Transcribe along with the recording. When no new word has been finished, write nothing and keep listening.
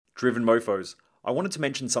Driven Mofos. I wanted to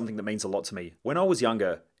mention something that means a lot to me. When I was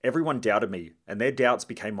younger, everyone doubted me, and their doubts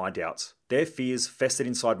became my doubts. Their fears festered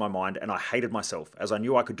inside my mind, and I hated myself, as I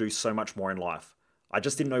knew I could do so much more in life. I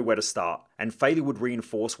just didn't know where to start, and failure would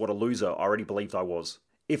reinforce what a loser I already believed I was.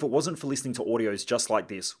 If it wasn't for listening to audios just like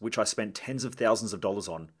this, which I spent tens of thousands of dollars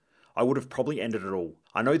on, I would have probably ended it all.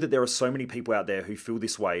 I know that there are so many people out there who feel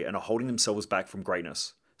this way and are holding themselves back from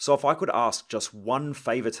greatness. So if I could ask just one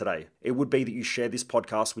favor today, it would be that you share this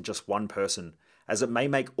podcast with just one person, as it may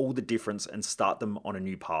make all the difference and start them on a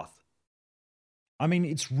new path. I mean,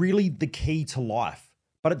 it's really the key to life,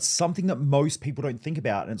 but it's something that most people don't think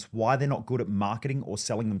about, and it's why they're not good at marketing or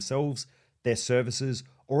selling themselves, their services,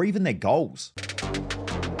 or even their goals.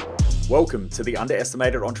 Welcome to The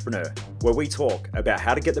Underestimated Entrepreneur, where we talk about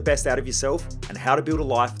how to get the best out of yourself and how to build a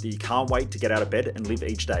life that you can't wait to get out of bed and live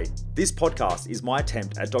each day. This podcast is my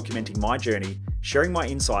attempt at documenting my journey, sharing my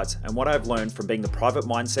insights and what I've learned from being the private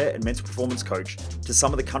mindset and mental performance coach to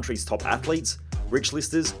some of the country's top athletes, rich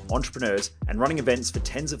listers, entrepreneurs, and running events for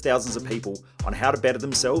tens of thousands of people on how to better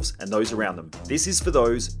themselves and those around them. This is for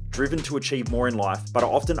those driven to achieve more in life, but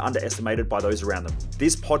are often underestimated by those around them.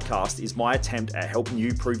 This podcast is my attempt at helping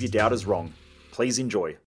you prove your doubters wrong. Please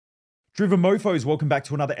enjoy. Driven Mofos, welcome back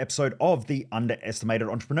to another episode of The Underestimated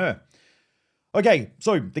Entrepreneur. Okay,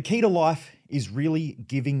 so the key to life is really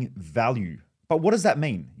giving value. But what does that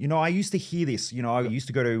mean? I used to hear this. I used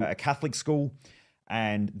to go to a Catholic school,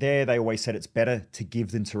 and there they always said it's better to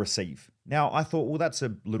give than to receive. Now, I thought, well, that's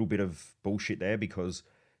a little bit of bullshit there because,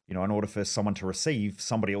 in order for someone to receive,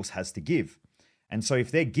 somebody else has to give. And so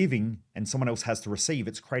if they're giving and someone else has to receive,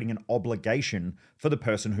 it's creating an obligation for the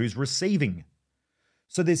person who's receiving.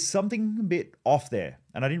 So there's something a bit off there,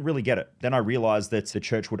 and I didn't really get it. Then I realized that the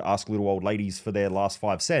church would ask little old ladies for their last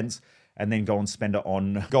 5 cents and then go and spend it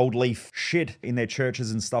on gold leaf shit in their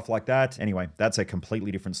churches and stuff like that. Anyway, that's a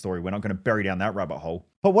completely different story. We're not going to bury down that rabbit hole.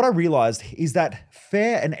 But what I realized is that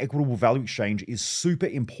fair and equitable value exchange is super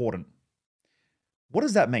important. What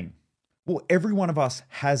does that mean? Well, every one of us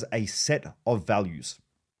has a set of values.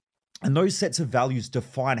 And those sets of values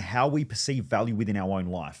define how we perceive value within our own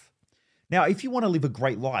life. Now, if you want to live a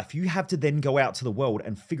great life, you have to then go out to the world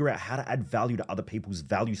and figure out how to add value to other people's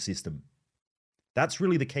value system. That's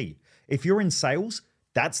really the key. If you're in sales,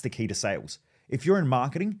 that's the key to sales. If you're in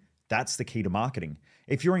marketing, that's the key to marketing.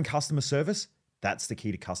 If you're in customer service, that's the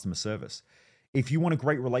key to customer service. If you want a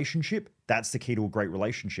great relationship, that's the key to a great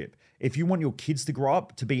relationship. If you want your kids to grow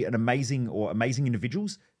up to be an amazing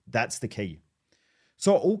individuals, that's the key.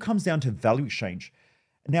 So it all comes down to value exchange.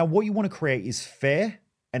 Now, what you want to create is fair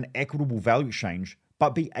and equitable value exchange,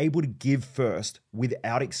 but be able to give first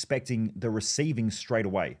without expecting the receiving straight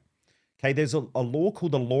away. Okay, there's a law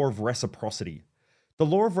called the law of reciprocity. The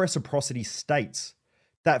law of reciprocity states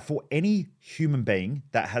that for any human being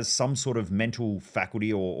that has some sort of mental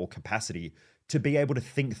faculty or capacity to be able to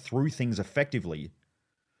think through things effectively,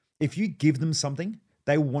 if you give them something,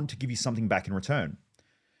 they will want to give you something back in return.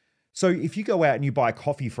 So if you go out and you buy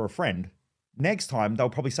coffee for a friend, next time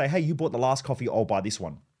they'll probably say, hey, you bought the last coffee, I'll buy this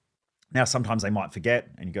one. Now, sometimes they might forget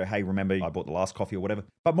and you go, hey, remember I bought the last coffee or whatever.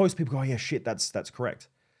 But most people go, oh, yeah, shit, that's correct.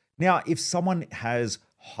 Now, if someone has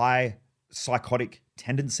high psychotic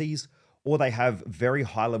tendencies or they have very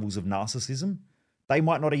high levels of narcissism, they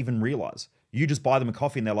might not even realize. You just buy them a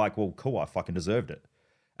coffee and they're like, well, cool, I fucking deserved it.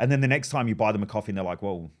 And then the next time you buy them a coffee and they're like,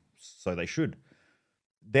 well, so they should.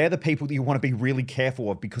 They're the people that you want to be really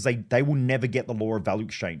careful of because they will never get the law of value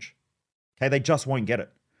exchange. Okay, they just won't get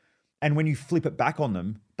it. And when you flip it back on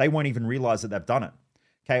them, they won't even realize that they've done it.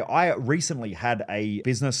 Okay, I recently had a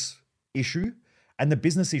business issue. And the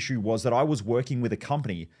business issue was that I was working with a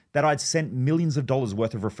company that I'd sent millions of dollars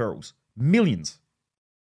worth of referrals. Millions,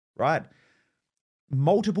 right?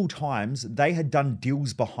 Multiple times they had done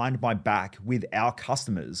deals behind my back with our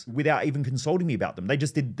customers without even consulting me about them. They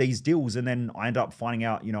just did these deals and then I ended up finding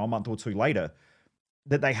out, a month or two later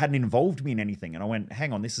that they hadn't involved me in anything. And I went,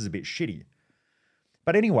 hang on, this is a bit shitty.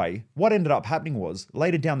 But anyway, what ended up happening was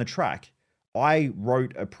later down the track, I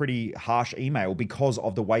wrote a pretty harsh email because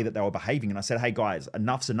of the way that they were behaving. And I said, hey guys,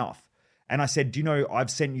 enough's enough. And I said, do you know,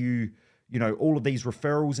 I've sent you, all of these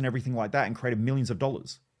referrals and everything like that and created millions of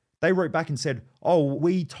dollars. They wrote back and said, oh,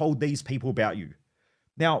 we told these people about you.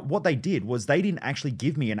 Now, what they did was they didn't actually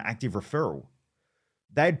give me an active referral.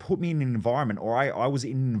 They had put me in an environment, or I was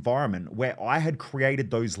in an environment where I had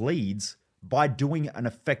created those leads by doing an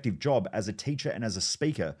effective job as a teacher and as a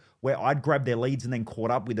speaker, where I'd grabbed their leads and then caught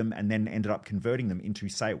up with them and then ended up converting them into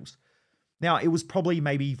sales. Now, it was probably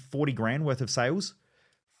maybe 40 grand worth of sales,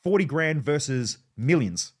 40 grand versus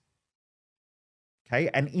millions. Okay.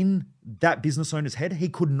 And in that business owner's head, he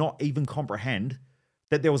could not even comprehend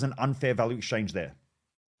that there was an unfair value exchange there.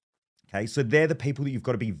 Okay, so they're the people that you've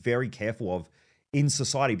got to be very careful of in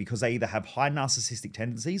society because they either have high narcissistic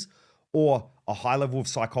tendencies or a high level of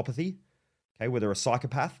psychopathy, okay, where they're a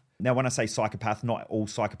psychopath. Now, when I say psychopath, not all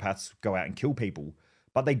psychopaths go out and kill people,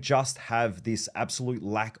 but they just have this absolute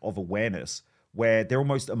lack of awareness where they're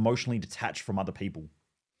almost emotionally detached from other people.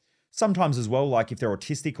 Sometimes as well, like if they're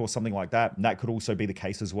autistic or something like that, that could also be the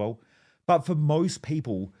case as well. But for most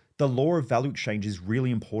people, the law of value exchange is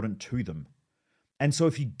really important to them. And so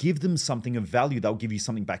if you give them something of value, they'll give you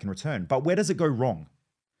something back in return. But where does it go wrong?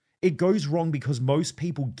 It goes wrong because most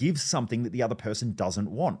people give something that the other person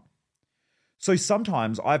doesn't want. So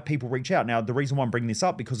sometimes I have people reach out. Now, the reason why I'm bringing this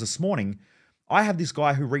up, because this morning, I have this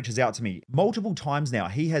guy who reaches out to me multiple times now.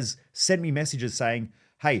 He has sent me messages saying,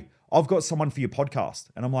 hey, I've got someone for your podcast.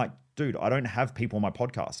 And I'm like, dude, I don't have people on my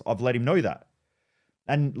podcast. I've let him know that.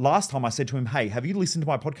 And last time I said to him, hey, have you listened to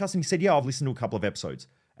my podcast? And he said, yeah, I've listened to a couple of episodes.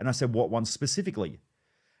 And I said, what one specifically?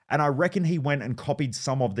 And I reckon he went and copied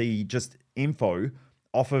some of the just info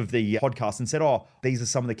off of the podcast and said, oh, these are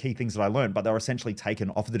some of the key things that I learned, but they were essentially taken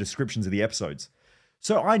off of the descriptions of the episodes.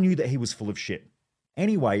 So I knew that he was full of shit.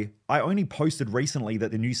 Anyway, I only posted recently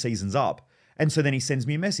that the new season's up. And so then he sends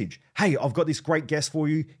me a message. Hey, I've got this great guest for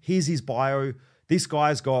you. Here's his bio. This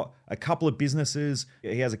guy's got a couple of businesses.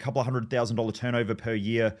 He has a couple of $100,000 turnover per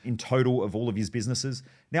year in total of all of his businesses.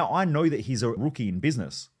 Now, I know that he's a rookie in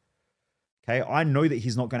business. Okay, I know that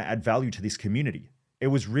he's not going to add value to this community. It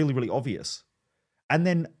was really, really obvious. And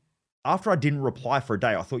then after I didn't reply for a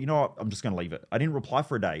day, I thought, you know what, I'm just going to leave it. I didn't reply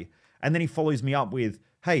for a day. And then he follows me up with,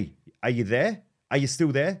 hey, are you there? Are you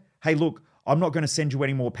still there? Hey, look, I'm not going to send you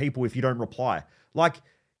any more people if you don't reply. Like,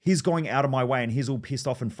 he's going out of my way and he's all pissed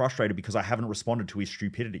off and frustrated because I haven't responded to his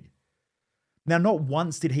stupidity. Now, not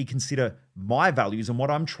once did he consider my values and what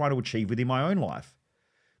I'm trying to achieve within my own life.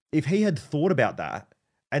 If he had thought about that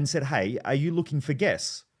and said, hey, are you looking for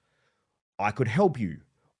guests? I could help you.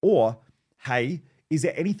 Or, hey, is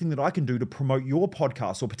there anything that I can do to promote your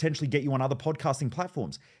podcast or potentially get you on other podcasting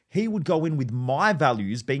platforms? He would go in with my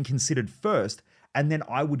values being considered first, and then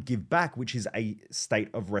I would give back, which is a state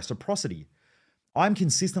of reciprocity. I'm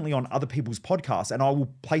consistently on other people's podcasts and I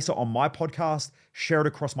will place it on my podcast, share it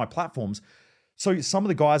across my platforms. So some of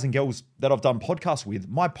the guys and girls that I've done podcasts with,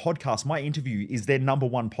 my podcast, my interview is their number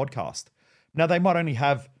one podcast. Now they might only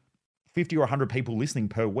have 50 or 100 people listening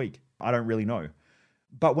per week. I don't really know.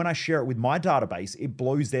 But when I share it with my database, it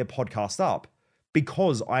blows their podcast up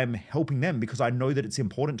because I'm helping them, because I know that it's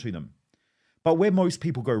important to them. But where most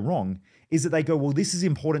people go wrong is that they go, well, this is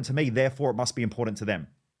important to me, therefore it must be important to them.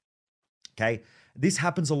 Okay? This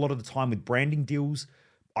happens a lot of the time with branding deals.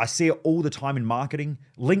 I see it all the time in marketing.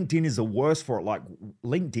 LinkedIn is the worst for it. Like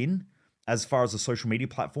LinkedIn, as far as a social media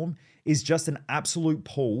platform, is just an absolute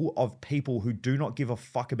pool of people who do not give a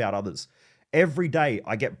fuck about others. Every day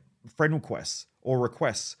I get friend requests or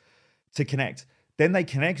requests to connect. Then they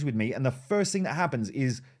connect with me and the first thing that happens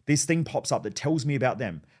is this thing pops up that tells me about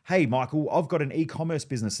them. Hey, Michael, I've got an e-commerce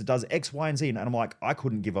business that does X, Y, and Z. And I'm like, I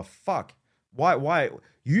couldn't give a fuck. Why?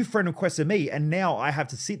 You friend requested me and now I have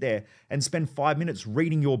to sit there and spend 5 minutes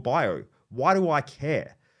reading your bio. Why do I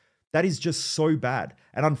care? That is just so bad.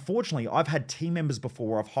 And unfortunately, I've had team members before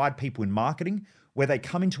where I've hired people in marketing where they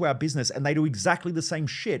come into our business and they do exactly the same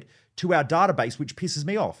shit to our database, which pisses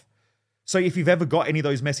me off. So if you've ever got any of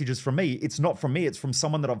those messages from me, it's not from me, it's from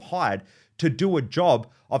someone that I've hired to do a job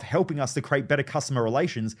of helping us to create better customer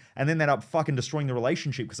relations, and then they end up fucking destroying the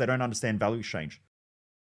relationship because they don't understand value exchange.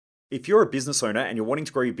 If you're a business owner and you're wanting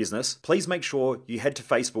to grow your business, please make sure you head to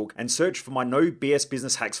Facebook and search for my No BS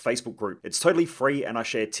Business Hacks Facebook group. It's totally free and I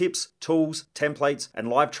share tips, tools, templates, and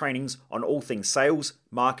live trainings on all things sales,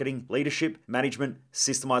 marketing, leadership, management,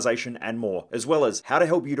 systemization, and more, as well as how to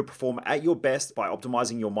help you to perform at your best by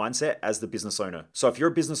optimizing your mindset as the business owner. So if you're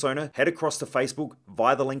a business owner, head across to Facebook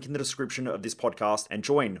via the link in the description of this podcast and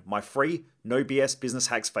join my free No BS Business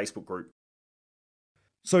Hacks Facebook group.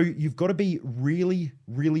 So you've got to be really,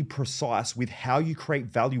 really precise with how you create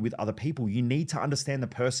value with other people. You need to understand the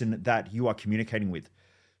person that you are communicating with.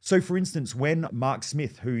 So for instance, when Mark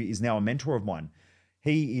Smith, who is now a mentor of mine,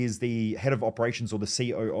 he is the head of operations or the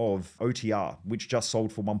CEO of OTR, which just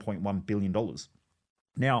sold for $1.1 billion.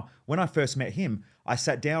 Now, when I first met him, I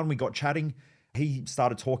sat down, we got chatting. He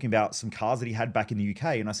started talking about some cars that he had back in the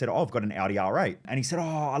UK. And I said, oh, I've got an Audi R8. And he said,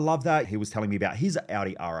 oh, I love that. He was telling me about his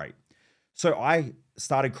Audi R8. So I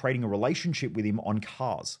started creating a relationship with him on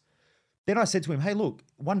cars. Then I said to him, hey, look,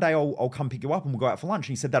 one day I'll come pick you up and we'll go out for lunch.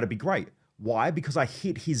 And he said, that'd be great. Why? Because I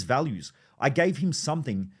hit his values. I gave him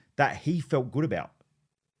something that he felt good about.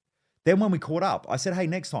 Then when we caught up, I said, hey,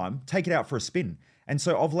 next time, take it out for a spin. And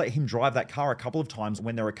so I've let him drive that car a couple of times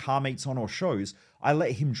when there are car meets on or shows. I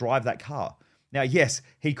let him drive that car. Now, yes,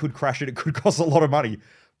 he could crash it. It could cost a lot of money.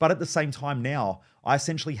 But at the same time now, I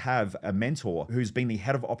essentially have a mentor who's been the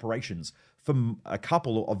head of operations for a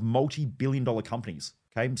couple of multi-billion-dollar companies.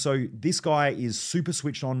 Okay, so this guy is super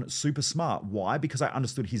switched on, super smart. Why? Because I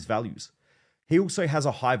understood his values. He also has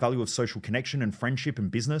a high value of social connection and friendship and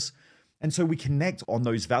business. And so we connect on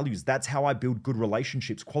those values. That's how I build good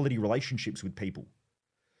relationships, quality relationships with people.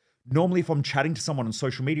 Normally, if I'm chatting to someone on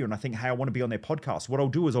social media and I think, hey, I want to be on their podcast, what I'll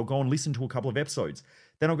do is I'll go and listen to a couple of episodes.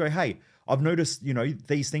 Then I'll go, hey, I've noticed,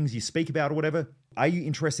 these things you speak about or whatever. Are you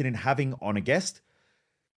interested in having on a guest?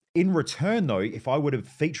 In return, though, if I were to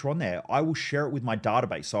feature on there, I will share it with my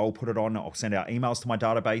database. So I'll put it on, I'll send out emails to my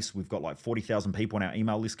database. We've got like 40,000 people on our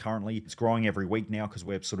email list currently. It's growing every week now because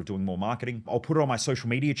we're sort of doing more marketing. I'll put it on my social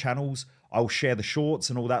media channels. I'll share the shorts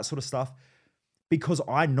and all that sort of stuff because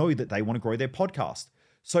I know that they want to grow their podcast.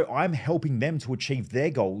 So I'm helping them to achieve their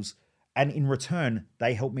goals. And in return,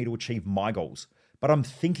 they help me to achieve my goals. But I'm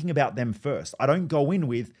thinking about them first. I don't go in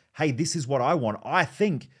with, hey, this is what I want. I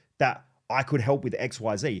think that I could help with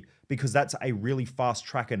XYZ because that's a really fast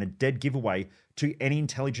track and a dead giveaway to any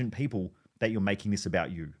intelligent people that you're making this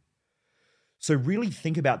about you. So really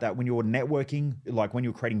think about that when you're networking, like when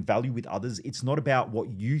you're creating value with others. It's not about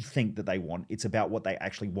what you think that they want. It's about what they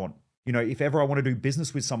actually want. If ever I want to do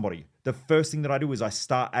business with somebody, the first thing that I do is I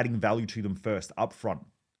start adding value to them first up front.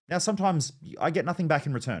 Now, sometimes I get nothing back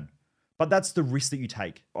in return, but that's the risk that you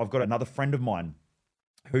take. I've got another friend of mine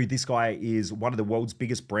who this guy is one of the world's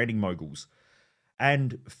biggest branding moguls.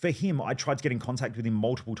 And for him, I tried to get in contact with him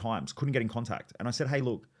multiple times, couldn't get in contact. And I said, hey,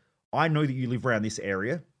 look, I know that you live around this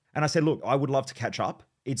area. And I said, look, I would love to catch up.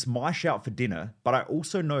 It's my shout for dinner, but I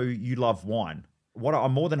also know you love wine.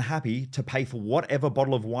 I'm more than happy to pay for whatever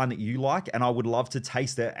bottle of wine that you like. And I would love to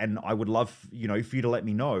taste it. And I would love, for you to let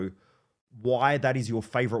me know why that is your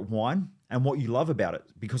favorite wine and what you love about it,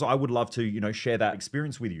 because I would love to, share that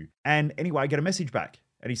experience with you. And anyway, I get a message back.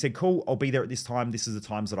 And he said, cool, I'll be there at this time. This is the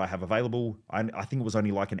times that I have available. I think it was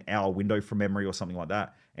only like an hour window from memory or something like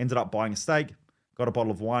that. Ended up buying a steak, got a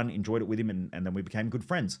bottle of wine, enjoyed it with him, and then we became good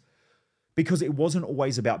friends. Because it wasn't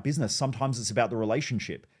always about business. Sometimes it's about the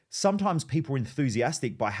relationship. Sometimes people are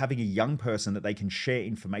enthusiastic by having a young person that they can share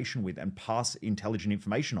information with and pass intelligent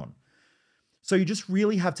information on. So you just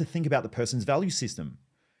really have to think about the person's value system.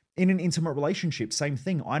 In an intimate relationship, same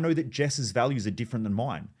thing. I know that Jess's values are different than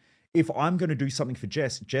mine. If I'm going to do something for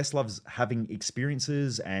Jess loves having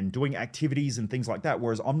experiences and doing activities and things like that,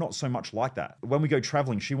 whereas I'm not so much like that. When we go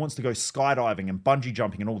traveling, she wants to go skydiving and bungee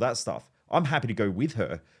jumping and all that stuff. I'm happy to go with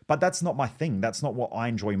her, but that's not my thing. That's not what I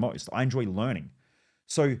enjoy most. I enjoy learning.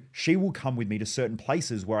 So she will come with me to certain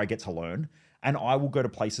places where I get to learn, and I will go to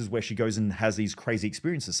places where she goes and has these crazy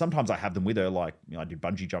experiences. Sometimes I have them with her, like I did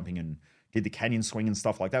bungee jumping and did the canyon swing and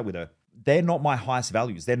stuff like that with her. They're not my highest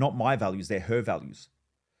values. They're not my values. They're her values.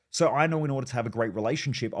 So I know in order to have a great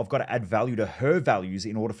relationship, I've got to add value to her values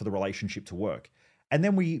in order for the relationship to work. And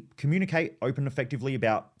then we communicate open and effectively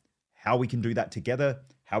about how we can do that together,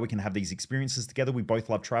 how we can have these experiences together. We both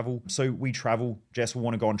love travel. So we travel. Jess will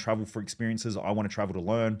want to go and travel for experiences. I want to travel to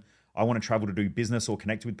learn. I want to travel to do business or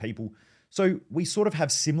connect with people. So we sort of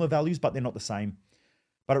have similar values, but they're not the same.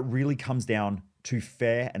 But it really comes down to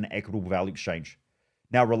fair and equitable value exchange.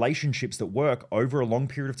 Now, relationships that work over a long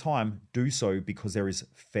period of time do so because there is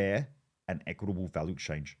fair and equitable value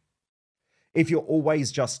exchange. If you're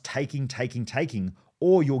always just taking,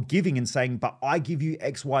 or you're giving and saying, but I give you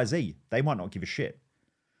X, Y, Z, they might not give a shit.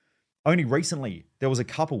 Only recently, there was a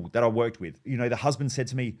couple that I worked with. The husband said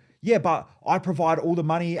to me, yeah, but I provide all the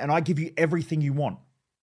money and I give you everything you want.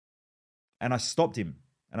 And I stopped him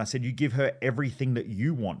and I said, you give her everything that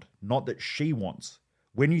you want, not that she wants.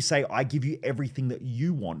 When you say, I give you everything that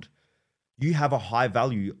you want, you have a high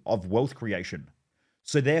value of wealth creation.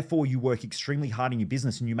 So therefore, you work extremely hard in your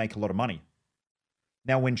business and you make a lot of money.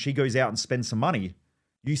 Now, when she goes out and spends some money,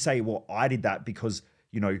 you say, well, I did that because,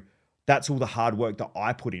 that's all the hard work that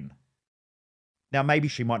I put in. Now, maybe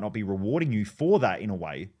she might not be rewarding you for that in a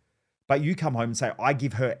way, but you come home and say, I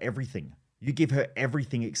give her everything. You give her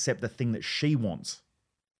everything except the thing that she wants.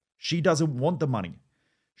 She doesn't want the money.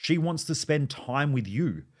 She wants to spend time with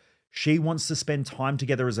you. She wants to spend time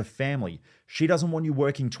together as a family. She doesn't want you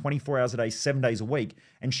working 24 hours a day, 7 days a week.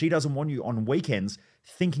 And she doesn't want you on weekends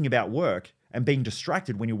thinking about work and being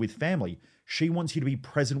distracted when you're with family. She wants you to be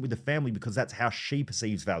present with the family because that's how she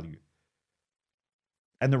perceives value.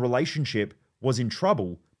 And the relationship was in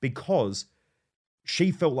trouble because she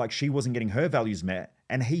felt like she wasn't getting her values met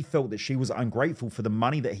and he felt that she was ungrateful for the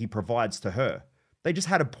money that he provides to her. They just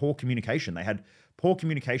had a poor communication. They had poor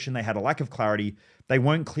communication. They had a lack of clarity. They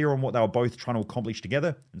weren't clear on what they were both trying to accomplish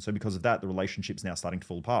together. And so because of that, the relationship's now starting to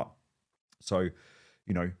fall apart. So,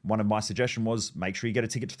 one of my suggestions was make sure you get a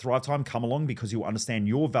ticket to Thrive Time, come along, because you'll understand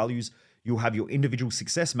your values, you'll have your individual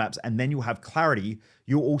success maps, and then you'll have clarity.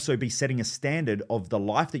 You'll also be setting a standard of the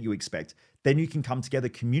life that you expect. Then you can come together,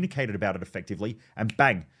 communicate about it effectively, and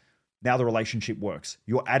bang, now the relationship works.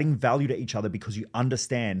 You're adding value to each other because you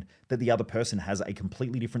understand that the other person has a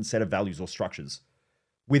completely different set of values or structures.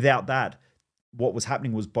 Without that, what was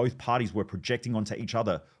happening was both parties were projecting onto each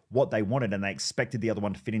other what they wanted, and they expected the other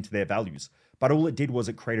one to fit into their values. But all it did was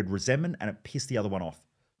it created resentment and it pissed the other one off.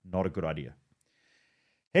 Not a good idea.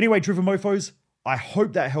 Anyway, Driven Mofos, I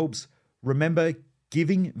hope that helps. Remember,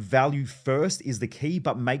 giving value first is the key,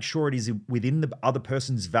 but make sure it is within the other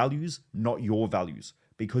person's values, not your values.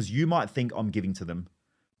 Because you might think I'm giving to them,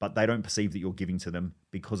 but they don't perceive that you're giving to them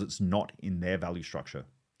because it's not in their value structure.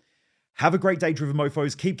 Have a great day, Driven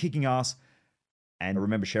Mofos. Keep kicking ass. And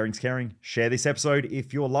remember, sharing's caring. Share this episode.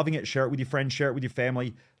 If you're loving it, share it with your friends, share it with your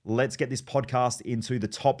family. Let's get this podcast into the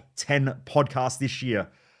top 10 podcasts this year.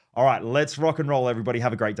 All right, let's rock and roll, everybody.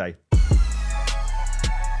 Have a great day.